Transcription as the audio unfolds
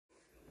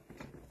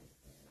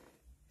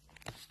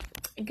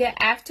Good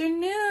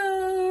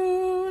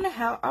afternoon.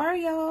 How are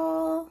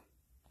y'all?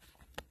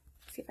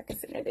 Let's see if I can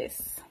center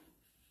this.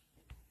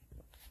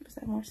 Is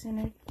that more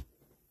centered?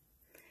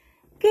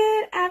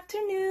 Good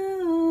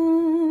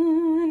afternoon.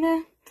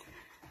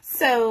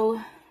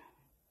 So,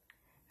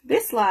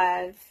 this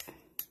live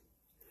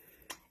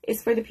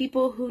is for the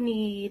people who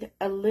need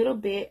a little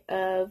bit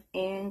of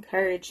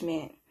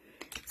encouragement.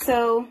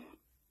 So,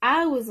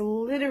 I was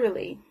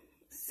literally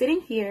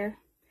sitting here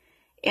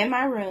in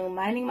my room,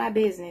 minding my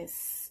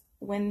business,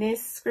 when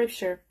this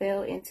scripture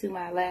fell into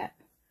my lap.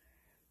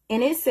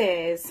 And it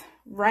says,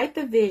 write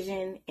the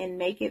vision and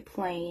make it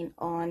plain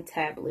on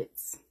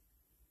tablets.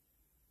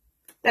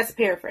 That's a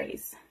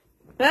paraphrase.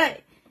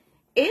 But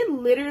it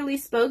literally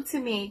spoke to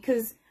me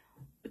because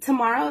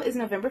tomorrow is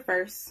November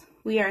 1st.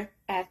 We are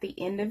at the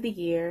end of the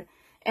year.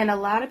 And a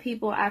lot of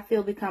people, I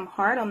feel, become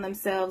hard on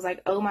themselves.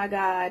 Like, oh my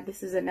God,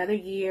 this is another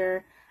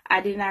year.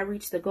 I did not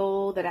reach the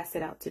goal that I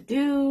set out to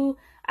do.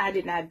 I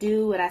did not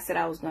do what I said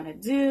I was going to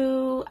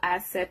do. I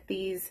set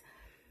these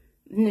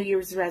New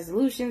Year's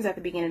resolutions at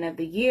the beginning of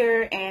the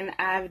year, and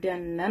I've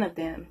done none of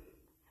them.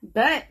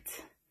 But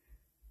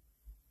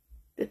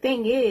the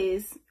thing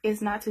is,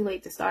 it's not too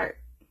late to start.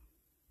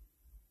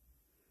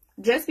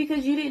 Just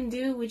because you didn't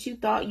do what you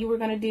thought you were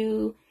going to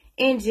do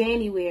in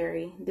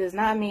January does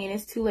not mean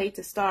it's too late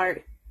to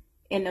start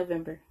in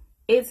November.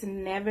 It's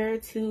never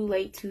too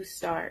late to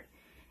start.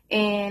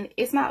 And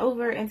it's not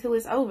over until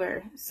it's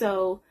over.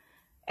 So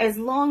as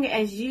long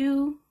as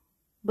you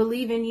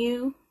believe in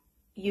you,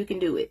 you can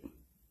do it.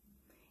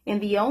 And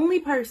the only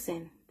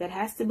person that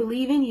has to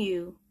believe in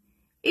you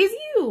is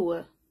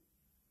you.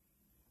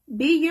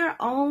 Be your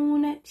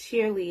own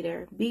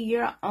cheerleader. Be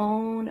your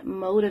own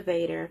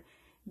motivator.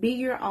 Be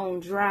your own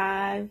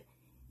drive.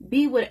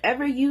 Be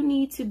whatever you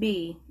need to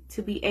be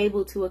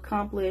able to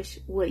accomplish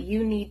what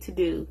you need to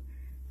do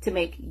to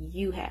make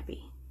you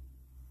happy.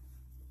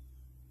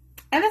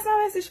 And that's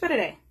my message for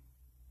today.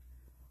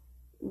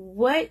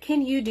 What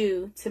can you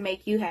do to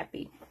make you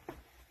happy?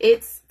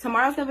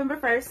 Tomorrow's November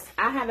 1st.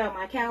 I have out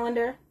my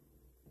calendar.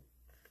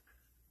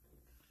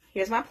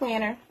 Here's my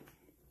planner.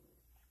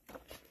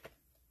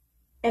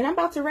 And I'm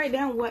about to write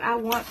down what I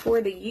want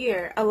for the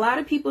year. A lot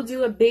of people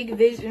do a big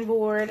vision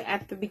board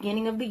at the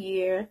beginning of the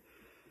year.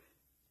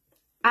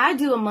 I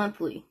do a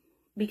monthly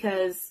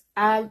because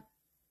I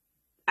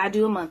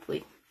do a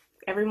monthly.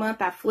 Every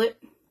month I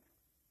flip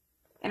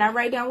and I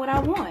write down what I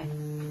want.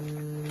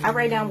 I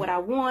write down what I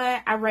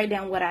want. I write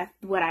down what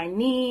I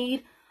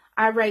need.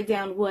 I write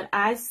down what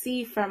I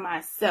see for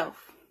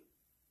myself.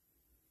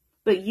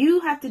 But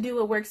you have to do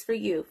what works for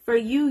you. For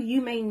you,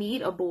 you may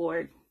need a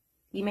board.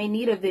 You may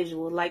need a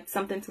visual, like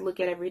something to look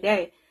at every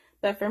day.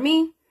 But for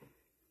me,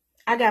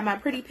 I got my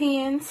pretty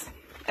pens.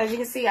 As you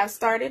can see, I've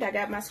started. I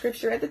got my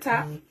scripture at the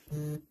top.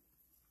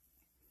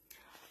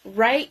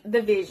 Write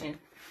the vision.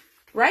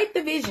 Write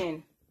the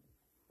vision.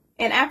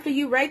 And after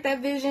you write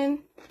that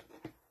vision,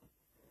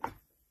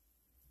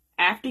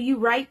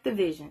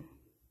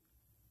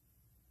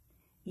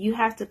 you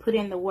have to put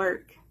in the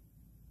work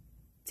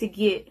to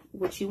get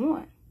what you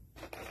want.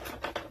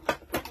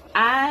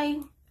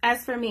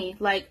 As for me,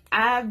 like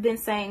I've been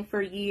saying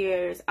for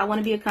years, I want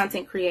to be a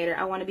content creator.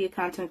 I want to be a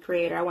content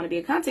creator. I want to be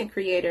a content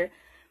creator.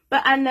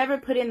 But I never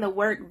put in the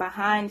work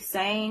behind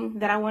saying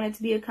that I wanted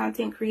to be a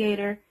content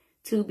creator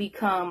to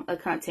become a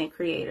content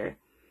creator.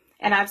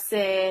 And I've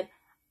said,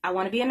 I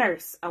want to be a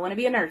nurse. I want to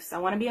be a nurse. I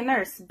want to be a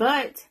nurse.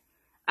 But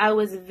I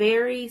was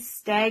very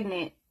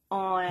stagnant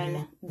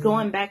on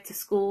going back to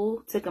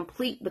school to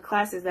complete the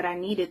classes that I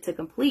needed to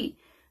complete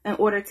in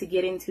order to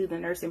get into the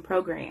nursing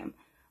program.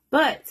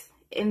 But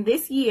in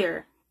this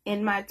year,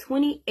 in my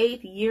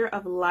 28th year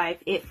of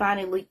life, it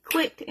finally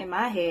clicked in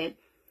my head.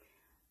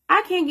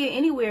 I can't get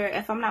anywhere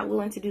if I'm not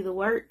willing to do the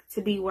work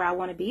to be where I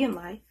want to be in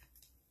life.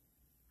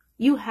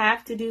 You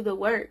have to do the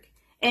work.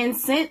 And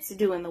since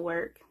doing the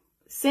work,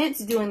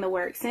 since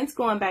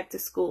going back to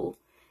school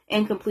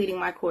and completing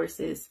my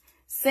courses,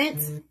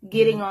 since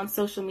getting on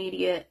social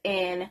media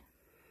and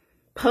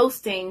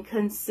posting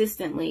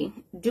consistently,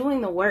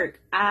 doing the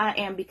work, I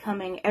am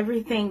becoming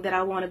everything that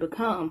I want to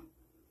become.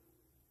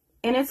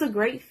 And it's a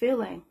great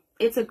feeling.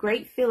 It's a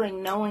great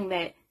feeling knowing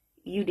that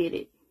you did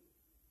it.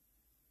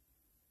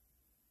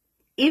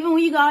 Even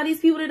when you got all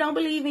these people that don't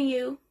believe in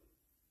you,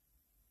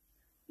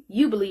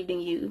 you believed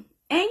in you.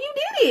 And you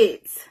did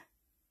it.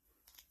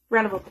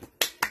 Round of applause.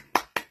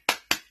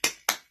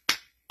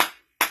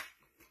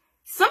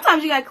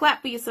 Sometimes you gotta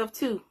clap for yourself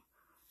too.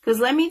 Because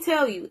let me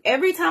tell you,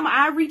 every time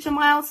I reach a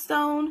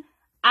milestone,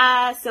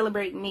 I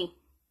celebrate me.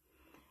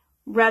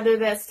 Whether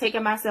that's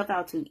taking myself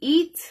out to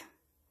eat,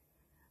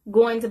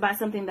 going to buy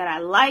something that I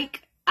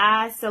like,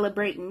 I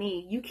celebrate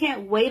me. You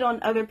can't wait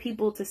on other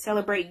people to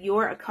celebrate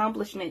your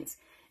accomplishments.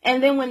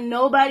 And then when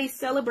nobody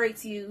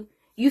celebrates you,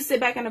 you sit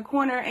back in a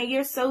corner and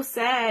you're so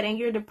sad and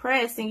you're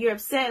depressed and you're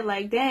upset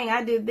like, dang,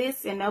 I did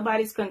this and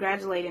nobody's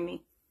congratulating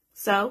me.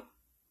 So,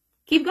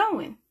 keep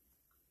going.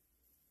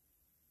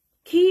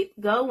 Keep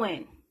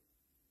going.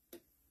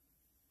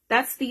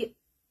 That's the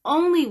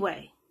only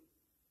way,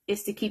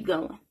 is to keep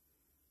going.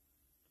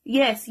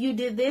 Yes, you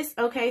did this.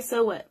 Okay,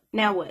 so what?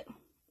 Now what?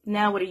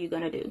 Now what are you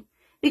going to do?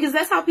 Because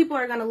that's how people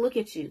are going to look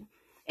at you.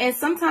 And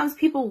sometimes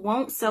people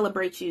won't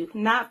celebrate you,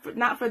 not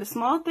for the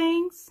small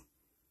things,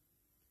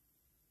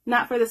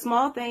 not for the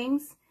small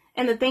things,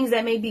 and the things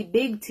that may be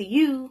big to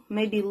you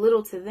may be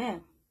little to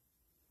them.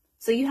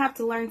 So you have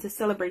to learn to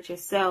celebrate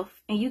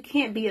yourself, and you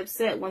can't be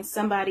upset when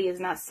somebody is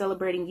not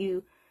celebrating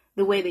you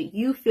the way that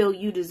you feel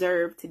you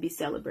deserve to be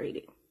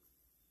celebrated.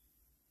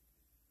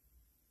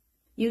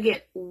 You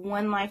get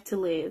one life to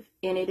live,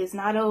 and it is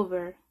not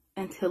over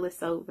until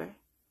it's over.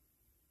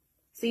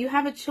 So you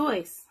have a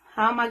choice.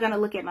 How am I going to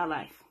look at my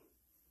life?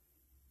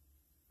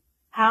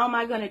 How am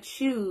I going to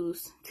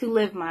choose to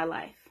live my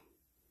life?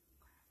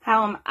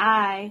 How am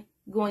I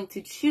going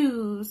to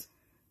choose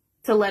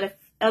to let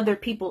other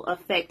people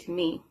affect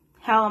me?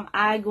 How am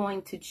I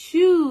going to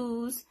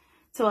choose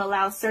to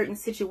allow certain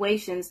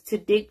situations to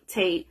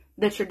dictate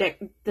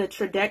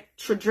the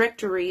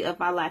trajectory of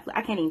my life?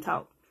 I can't even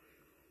talk.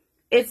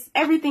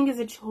 Everything is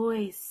a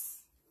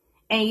choice.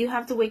 And you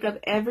have to wake up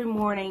every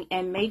morning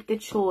and make the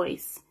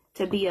choice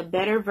to be a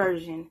better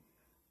version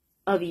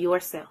of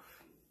yourself.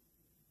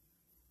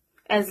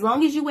 As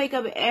long as you wake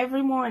up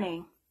every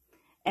morning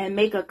and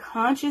make a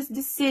conscious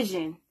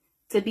decision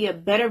to be a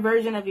better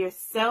version of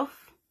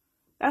yourself,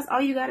 that's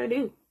all you got to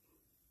do.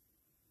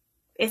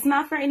 It's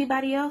not for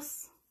anybody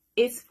else.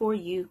 It's for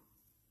you.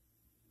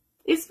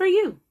 It's for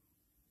you.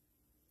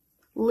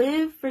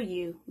 Live for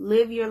you.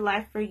 Live your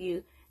life for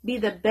you. Be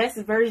the best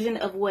version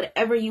of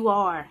whatever you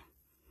are.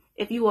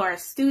 If you are a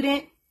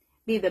student,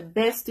 be the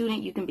best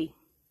student you can be.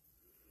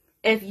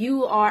 If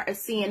you are a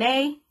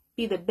CNA,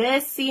 be the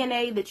best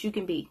CNA that you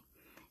can be.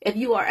 If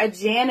you are a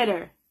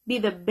janitor, be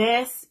the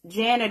best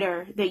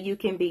janitor that you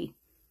can be.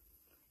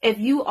 If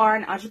you are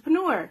an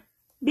entrepreneur,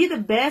 be the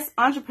best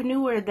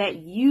entrepreneur that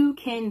you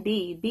can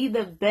be. Be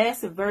the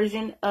best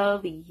version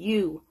of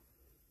you.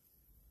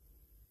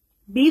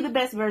 Be the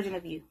best version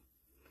of you.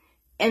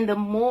 And the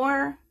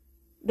more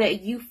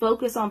that you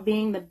focus on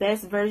being the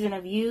best version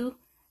of you,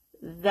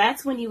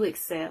 that's when you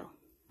excel.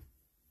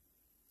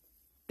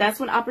 That's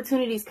when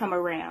opportunities come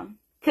around.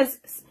 Because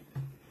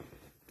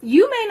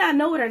you may not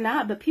know it or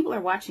not, but people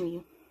are watching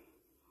you.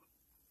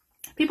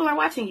 People are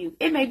watching you.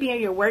 It may be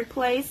in your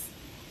workplace.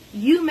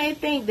 You may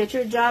think that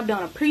your job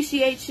don't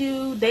appreciate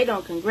you. They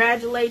don't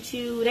congratulate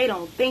you. They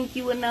don't thank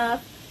you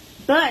enough.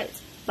 But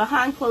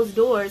behind closed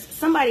doors,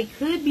 somebody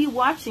could be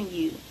watching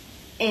you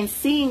and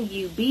seeing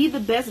you be the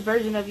best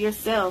version of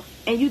yourself,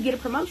 and you get a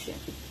promotion.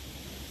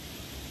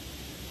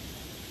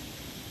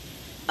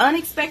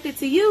 Unexpected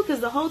to you,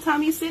 because the whole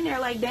time you sitting there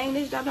like, dang,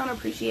 this job don't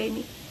appreciate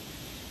me.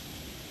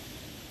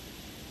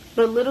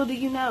 But little do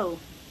you know,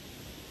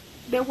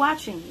 they're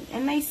watching you,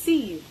 and they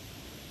see you.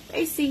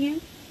 They see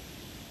you.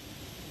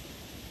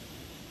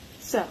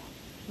 So,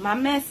 my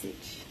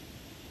message,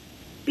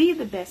 be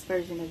the best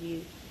version of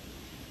you.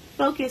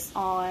 Focus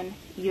on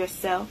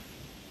yourself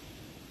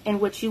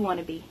and what you want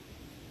to be.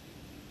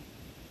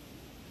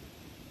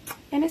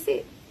 And that's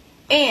it.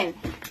 And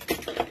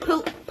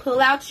pull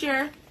out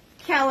your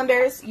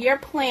calendars, your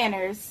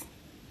planners,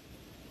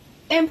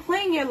 and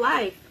plan your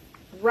life.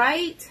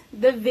 Write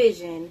the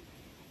vision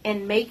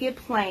and make it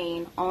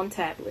plain on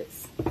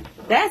tablets.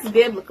 That's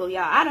biblical,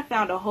 y'all. I done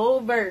found a whole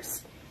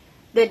verse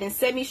that done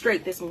set me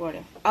straight this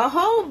morning. A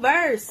whole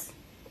verse.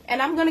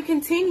 And I'm going to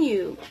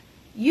continue.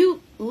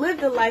 You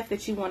live the life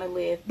that you want to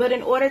live. But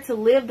in order to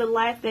live the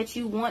life that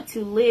you want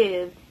to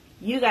live,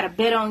 you got to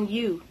bet on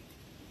you.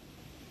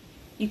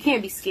 You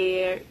can't be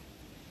scared.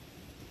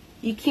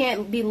 You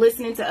can't be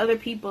listening to other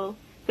people.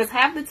 Because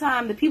half the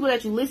time, the people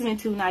that you're listening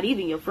to, not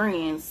even your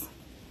friends.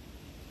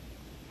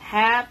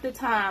 Half the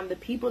time, the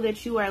people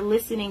that you are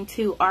listening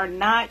to are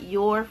not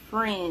your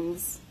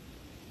friends.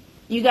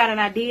 You got an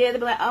idea, they'll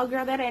be like, oh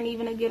girl, that ain't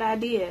even a good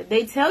idea.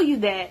 They tell you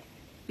that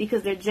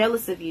because they're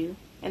jealous of you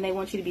and they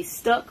want you to be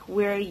stuck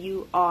where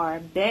you are.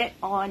 Bet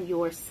on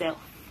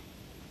yourself.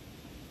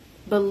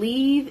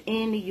 Believe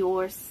in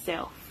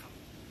yourself.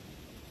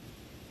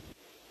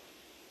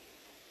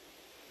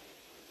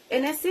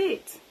 And that's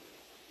it.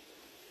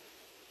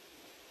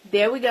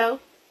 There we go.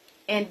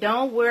 And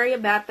don't worry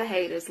about the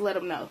haters. Let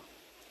them know.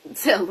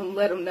 Tell them,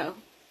 let them know.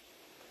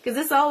 Because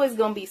it's always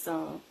going to be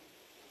some.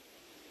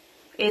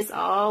 It's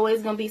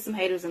always going to be some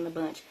haters in the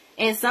bunch.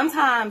 And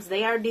sometimes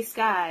they are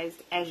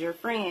disguised as your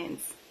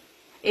friends.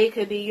 It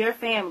could be your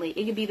family.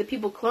 It could be the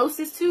people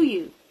closest to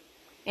you.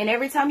 And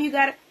every time you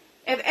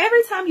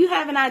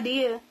have an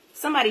idea,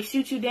 somebody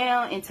shoot you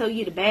down and tell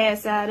you the bad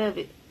side of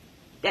it,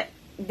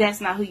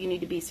 that's not who you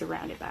need to be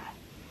surrounded by.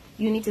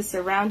 You need to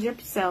surround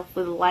yourself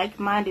with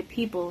like-minded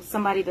people,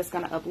 somebody that's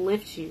going to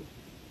uplift you,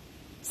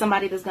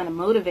 somebody that's going to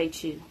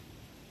motivate you,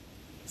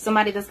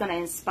 somebody that's going to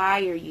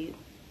inspire you.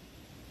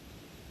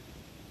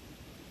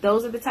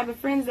 Those are the type of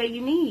friends that you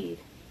need.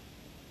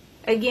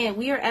 Again,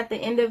 we are at the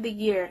end of the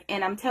year,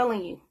 and I'm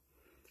telling you,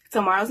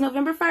 tomorrow's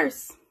November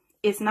 1st.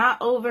 It's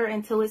not over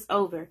until it's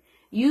over.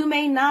 You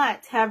may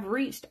not have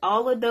reached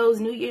all of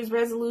those New Year's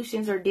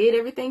resolutions or did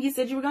everything you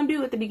said you were going to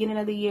do at the beginning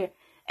of the year.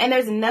 And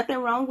there's nothing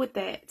wrong with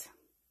that.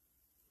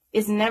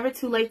 It's never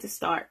too late to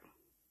start.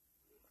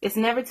 It's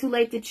never too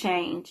late to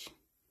change.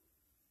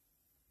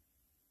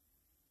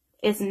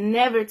 It's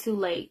never too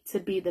late to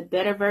be the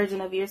better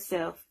version of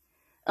yourself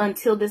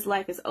until this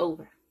life is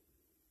over.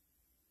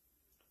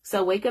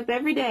 So wake up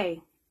every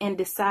day and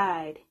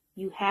decide.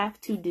 You have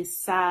to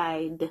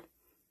decide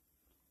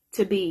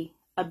to be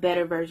a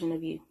better version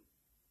of you.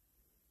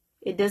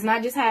 It does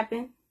not just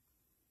happen.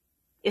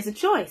 It's a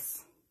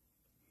choice.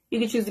 You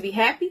can choose to be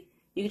happy.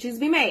 You can choose to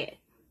be mad.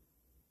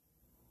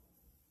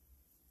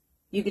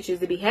 You can choose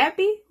to be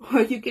happy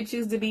or you can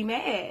choose to be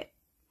mad.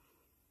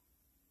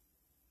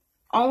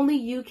 Only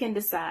you can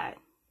decide.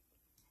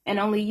 And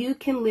only you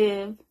can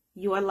live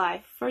your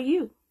life for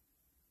you.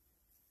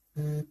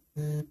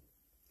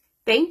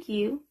 Thank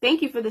you.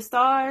 Thank you for the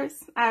stars.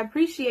 I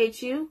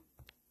appreciate you.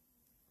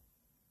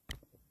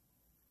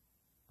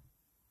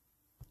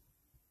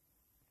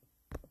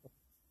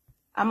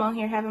 I'm on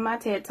here having my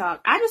TED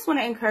Talk. I just want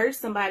to encourage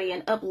somebody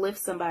and uplift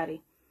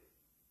somebody.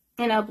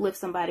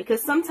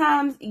 Because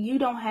sometimes you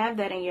don't have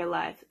that in your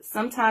life.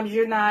 Sometimes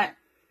you're not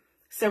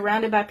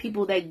surrounded by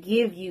people that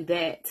give you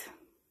that.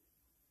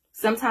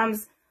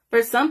 Sometimes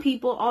for some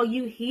people, all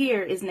you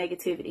hear is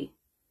negativity.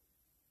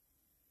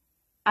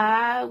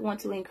 I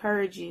want to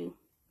encourage you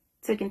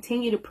to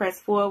continue to press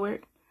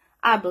forward.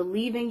 I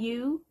believe in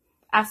you.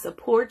 I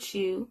support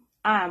you.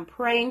 I'm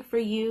praying for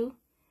you.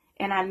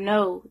 And I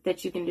know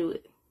that you can do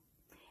it.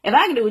 If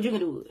I can do it, you can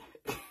do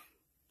it.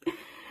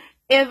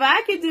 If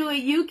I can do it,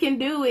 you can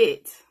do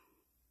it.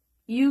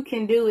 You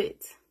can do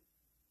it.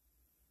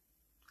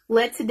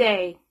 Let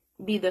today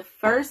be the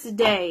first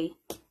day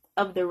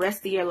of the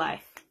rest of your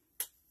life.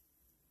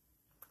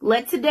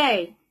 Let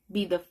today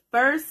be the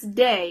first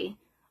day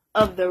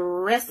of the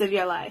rest of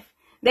your life.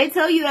 They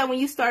tell you that when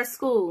you start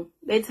school.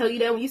 They tell you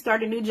that when you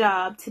start a new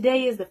job.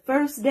 Today is the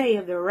first day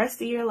of the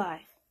rest of your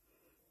life.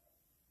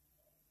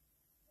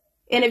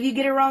 And if you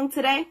get it wrong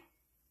today,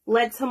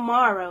 let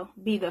tomorrow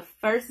be the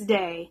first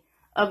day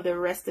of the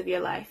rest of your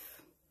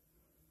life.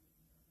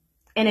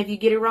 And if you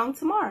get it wrong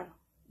tomorrow,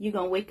 you're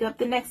going to wake up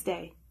the next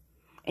day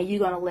and you're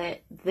going to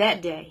let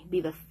that day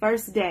be the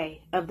first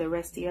day of the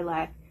rest of your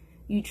life.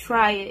 You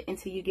try it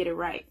until you get it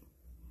right.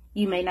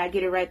 You may not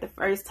get it right the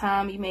first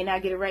time. You may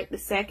not get it right the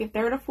second,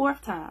 third, or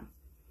fourth time.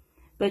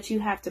 But you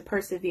have to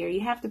persevere.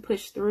 You have to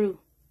push through.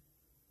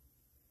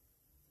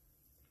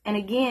 And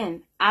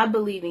again, I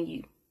believe in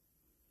you.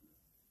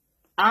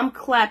 I'm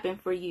clapping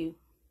for you.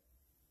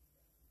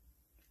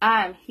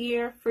 I am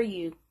here for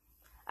you.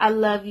 I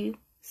love you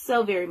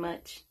so very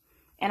much.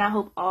 And I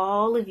hope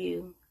all of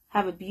you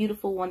have a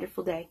beautiful,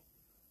 wonderful day.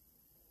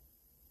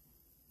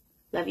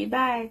 Love you.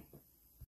 Bye.